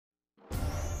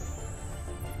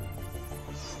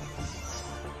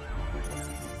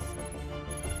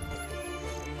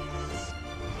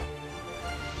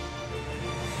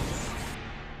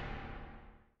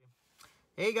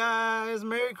Hey guys,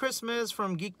 Merry Christmas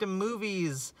from Geekdom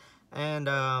Movies. And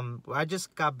I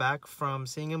just got back from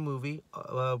seeing a movie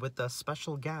with a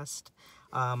special guest,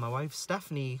 my wife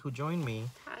Stefanie, who joined me.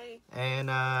 Hi.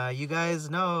 And you guys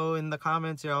know in the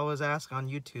comments you always ask on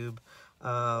YouTube,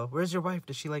 where's your wife?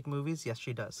 Does she like movies? Yes,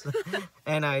 she does.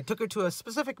 And I took her to a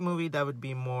specific movie that would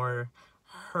be more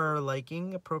her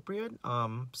liking appropriate.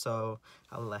 So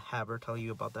I'll have her tell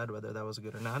you about that, whether that was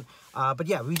good or not. But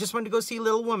yeah, we just went to go see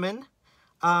Little Women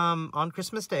on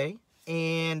Christmas Day.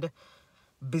 And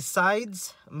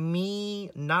besides me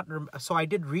so I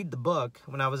did read the book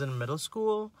when I was in middle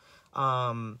school.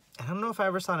 I don't know if I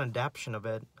ever saw an adaptation of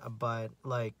it, but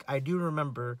like I do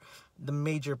remember the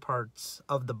major parts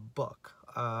of the book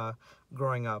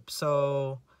growing up.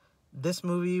 So this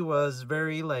movie was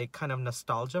very like kind of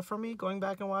nostalgia for me going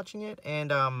back and watching it. And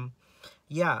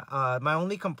my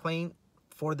only complaint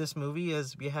for this movie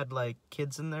is we had like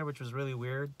kids in there, which was really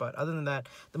weird. But other than that,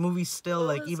 the movie's still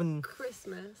like even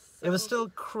Christmas. So it was still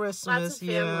Christmas,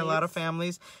 yeah, a lot of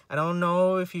families. I don't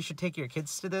know if you should take your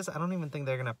kids to this. I don't even think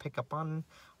they're gonna pick up on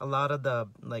a lot of the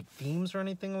like themes or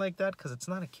anything like that, because it's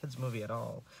not a kids movie at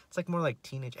all. It's like more like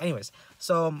teenage. Anyways,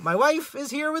 so my wife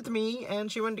is here with me,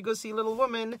 and she went to go see Little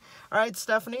Women. All right,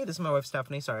 Stefanie, this is my wife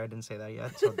Stefanie. Sorry, I didn't say that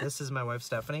yet. So this is my wife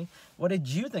Stefanie. What did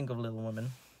you think of Little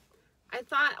Women? I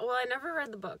thought, well, I never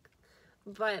read the book,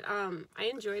 but I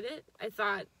enjoyed it. I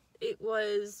thought it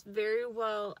was very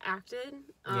well acted.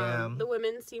 The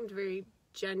women seemed very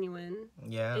genuine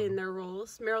in their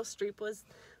roles. Meryl Streep was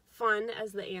fun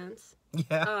as the aunt.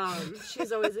 Yeah.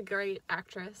 She's always a great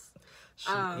actress.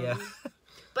 But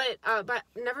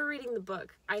never reading the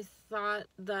book, I thought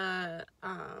it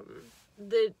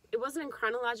wasn't in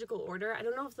chronological order. I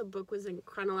don't know if the book was in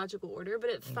chronological order, but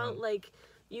it felt like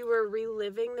you were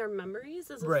reliving their memories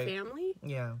as a family.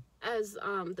 Yeah. As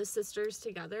the sisters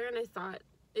together, and I thought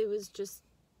it was just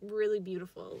really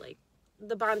beautiful. Like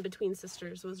the bond between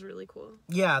sisters was really cool.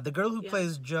 Yeah, the girl who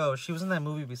plays Jo, she was in that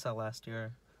movie we saw last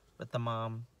year with the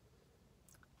mom.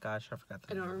 Gosh, I forgot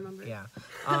the name. I don't remember. Yeah.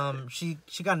 She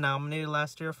got nominated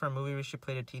last year for a movie where she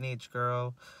played a teenage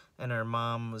girl, and her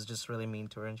mom was just really mean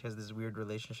to her, and she has this weird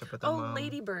relationship with her mom. Oh,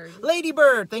 Lady Bird. Lady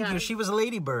Bird! Thank you. She was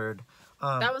Lady Bird.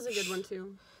 That was a good one,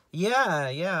 too. Yeah.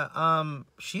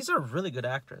 She's a really good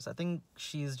actress. I think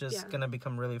she's just gonna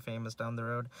become really famous down the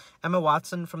road. Emma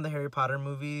Watson from the Harry Potter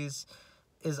movies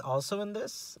is also in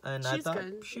this, and I thought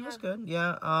she was good.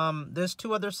 Yeah. There's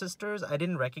two other sisters. I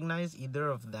didn't recognize either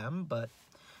of them, but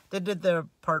they did their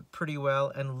part pretty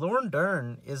well. And Laura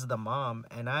Dern is the mom,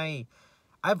 and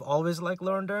I've always liked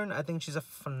Laura Dern. I think she's a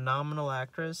phenomenal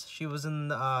actress. She was in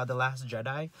The Last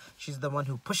Jedi. She's the one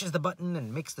who pushes the button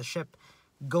and makes the ship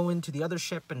go into the other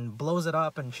ship and blows it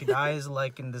up, and she dies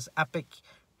like in this epic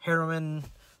heroine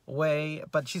way.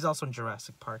 But she's also in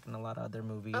Jurassic Park and a lot of other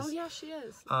movies. Oh yeah, she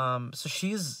is. So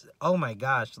she's, oh my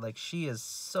gosh, like she is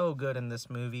so good in this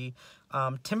movie.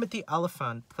 Timothée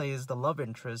Olyphant plays the love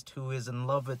interest who is in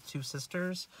love with two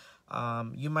sisters.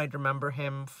 You might remember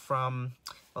him from,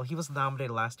 well, he was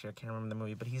nominated last year. I can't remember the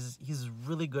movie, but he's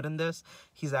really good in this.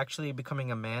 He's actually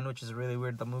becoming a man, which is really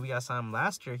weird. The movie I saw him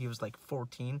last year, he was like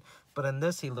 14, but in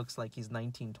this he looks like he's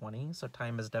 19, 20. So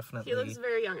time is definitely. He looks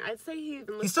very young. I'd say he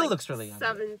still like looks really young.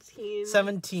 17,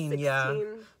 16. Yeah.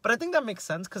 But I think that makes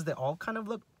sense because they all kind of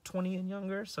look 20 and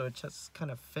younger, so it just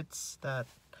kind of fits that.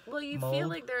 Well, you mold. feel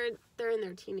like they're in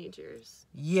their teenagers.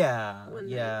 Yeah. When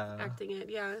they're acting it,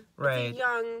 Right. It's a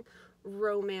young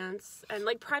romance, and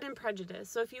like Pride and Prejudice.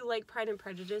 So if you like Pride and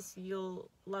Prejudice,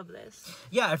 you'll love this.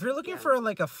 Yeah, if you're looking for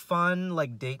like a fun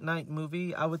like date night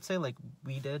movie, I would say like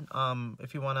we did.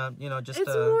 If you wanna, just it's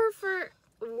more for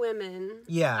women.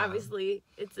 Yeah, obviously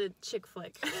it's a chick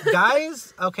flick.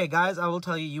 Guys, I will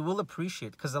tell you, you will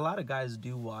appreciate, because a lot of guys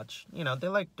do watch, they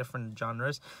like different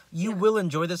genres. You will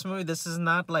enjoy this movie. This is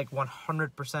not like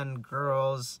 100%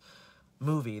 girls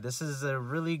movie. This is a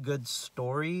really good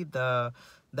story.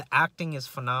 The acting is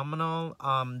phenomenal.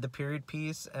 The period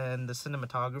piece and the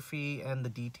cinematography and the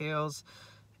details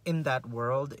in that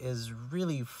world is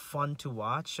really fun to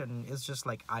watch, and it's just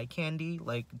like eye candy.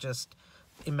 Like just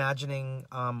imagining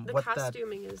the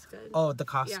costuming is good. Oh, the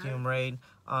costume, right?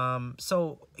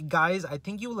 So guys, I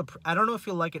think you will. I don't know if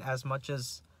you'll like it as much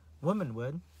as women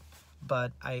would,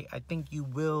 but I think you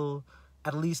will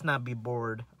at least not be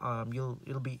bored.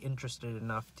 It'll be interested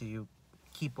enough to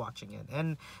keep watching it.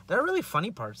 And there are really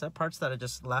funny parts. There are parts that are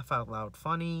just laugh out loud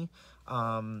funny.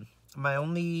 My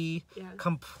only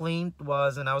complaint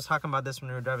was, and I was talking about this when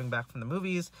we were driving back from the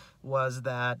movies, was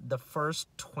that the first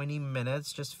 20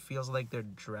 minutes just feels like they're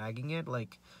dragging it.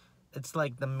 Like, it's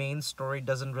like the main story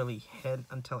doesn't really hit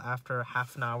until after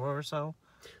half an hour or so.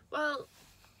 Well,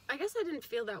 I guess I didn't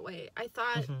feel that way. I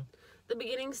thought Mm-hmm. the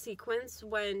beginning sequence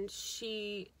when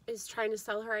she is trying to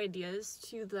sell her ideas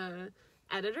to the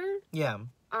editor, Yeah.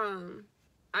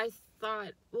 I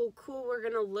thought, well, cool, we're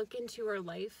gonna look into her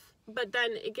life, but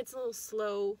then it gets a little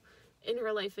slow in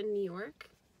her life in New York,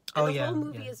 and the whole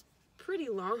movie is pretty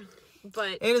long,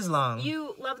 but it is long.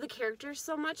 You love the characters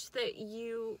so much that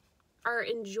you are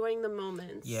enjoying the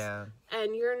moments,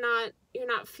 and you're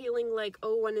not feeling like,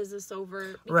 oh, when is this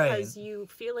over, because you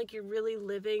feel like you're really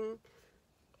living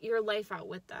your life out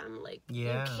with them, like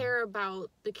you care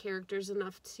about the characters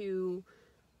enough to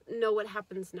know what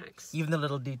happens next. Even the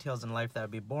little details in life that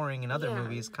would be boring in other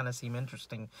movies kind of seem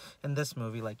interesting in this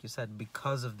movie, like you said,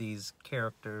 because of these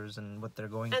characters and what they're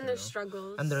going through. And their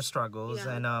struggles.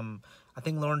 And I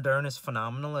think Laura Dern is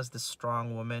phenomenal as this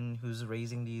strong woman who's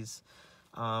raising these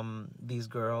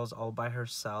girls all by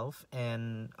herself.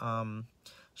 And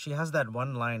she has that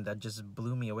one line that just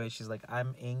blew me away. She's like,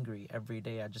 I'm angry every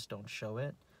day, I just don't show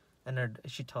it. And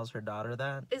she tells her daughter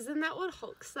that. Isn't that what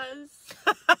Hulk says?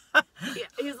 Yeah,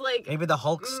 he's like, maybe the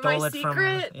Hulk stole it from,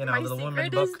 you know, the woman book. My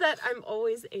secret is that I'm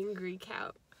always angry,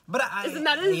 Cap. But isn't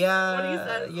that what he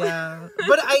says? Yeah.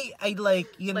 But I like,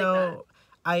 you like know,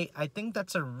 I think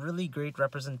that's a really great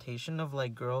representation of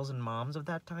like girls and moms of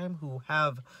that time who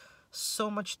have so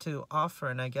much to offer.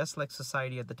 And I guess like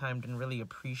society at the time didn't really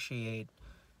appreciate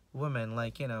women.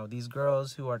 Like, you know, these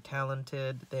girls who are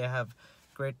talented, they have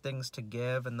great things to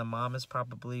give, and the mom is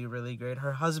probably really great.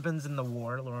 Her husband's in the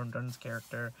war, Laura Dern's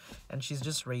character, and she's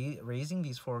just raising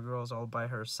these 4 girls all by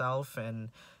herself, and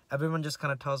everyone just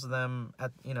kind of tells them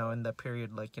at, you know, in that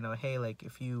period, like, you know, hey, like,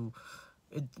 if you,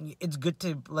 it's good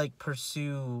to like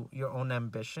pursue your own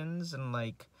ambitions and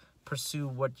like pursue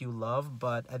what you love,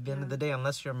 but at the end of the day,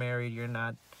 unless you're married, you're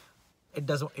not, it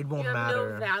won't matter. You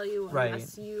have no value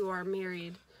unless you are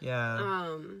married.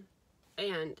 Yeah.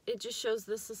 And it just shows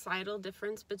the societal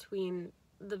difference between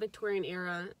the Victorian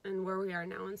era and where we are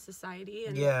now in society.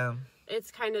 And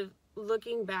it's kind of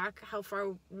looking back how far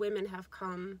women have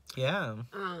come. Yeah.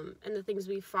 And the things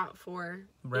we fought for.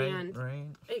 Right, and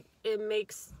right. It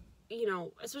makes, you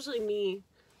know, especially me,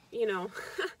 you know,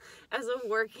 as a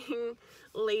working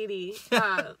lady,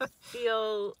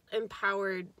 feel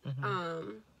empowered,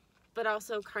 but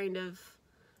also kind of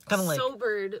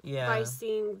sobered by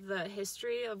seeing the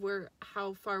history of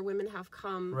how far women have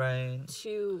come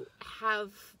to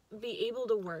be able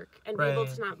to work and be able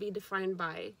to not be defined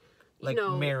by like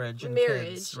marriage and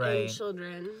kids, and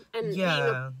children and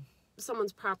being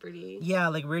someone's property. Yeah,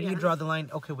 like where do you draw the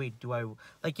line? Okay, wait, do I,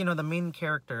 like, you know, the main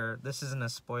character, this isn't a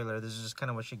spoiler, this is just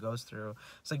kind of what she goes through.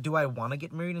 It's like, do I want to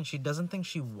get married? And she doesn't think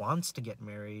she wants to get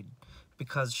married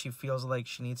because she feels like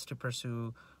she needs to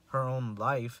pursue her own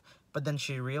life. But then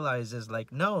she realizes,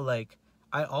 like, no, like,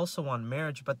 I also want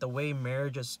marriage, but the way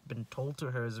marriage has been told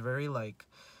to her is very, like,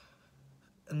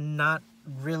 not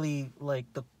really, like,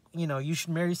 the, you know, you should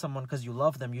marry someone because you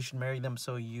love them. You should marry them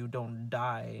so you don't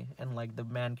die and, like, the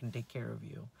man can take care of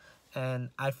you. And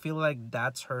I feel like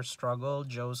that's her struggle,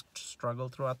 Joe's struggle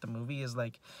throughout the movie is,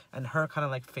 like, and her kind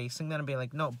of, like, facing that and being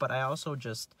like, no, but I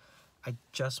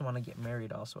just want to get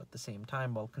married also at the same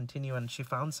time while continue. And she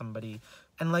found somebody.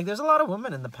 And, like, there's a lot of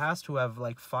women in the past who have,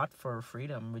 like, fought for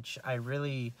freedom, which I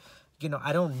really, you know,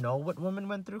 I don't know what women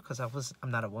went through because I'm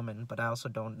not a woman, but I also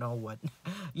don't know what,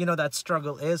 you know, that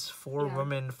struggle is for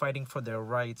women fighting for their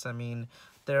rights. I mean,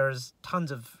 there's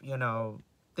tons of, you know,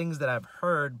 things that I've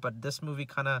heard, but this movie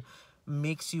kind of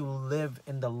makes you live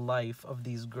in the life of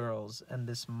these girls and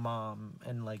this mom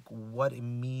and, like, what it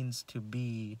means to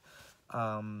be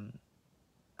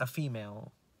a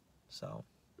female. So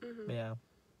yeah,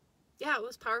 it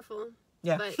was powerful,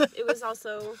 but it was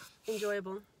also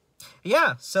enjoyable.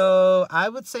 Yeah, so I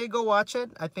would say go watch it.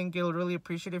 I think you'll really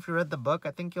appreciate it if you read the book.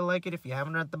 I think you'll like it if you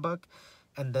haven't read the book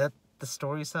and that the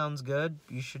story sounds good.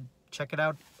 You should check it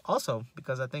out also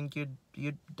because I think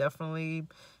you'd definitely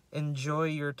enjoy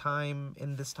your time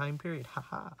in this time period.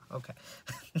 Haha. Okay.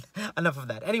 Enough of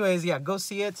that. Anyways, yeah, go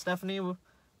see it. Stefanie,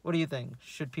 what do you think?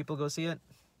 Should people go see it?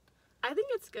 I think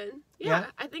it's good. Yeah.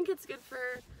 I think it's good for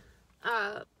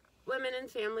women and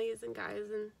families and guys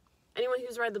and anyone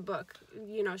who's read the book.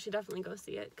 You know, should definitely go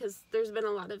see it because there's been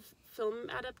a lot of film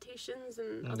adaptations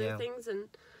and other things, and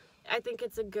I think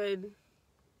it's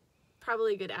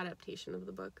probably a good adaptation of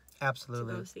the book.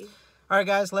 Absolutely. To go see. All right,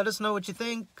 guys, let us know what you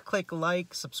think. Click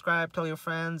like, subscribe, tell your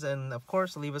friends, and, of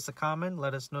course, leave us a comment.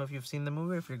 Let us know if you've seen the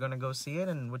movie, if you're going to go see it,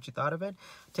 and what you thought of it.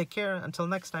 Take care. Until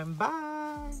next time.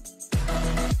 Bye.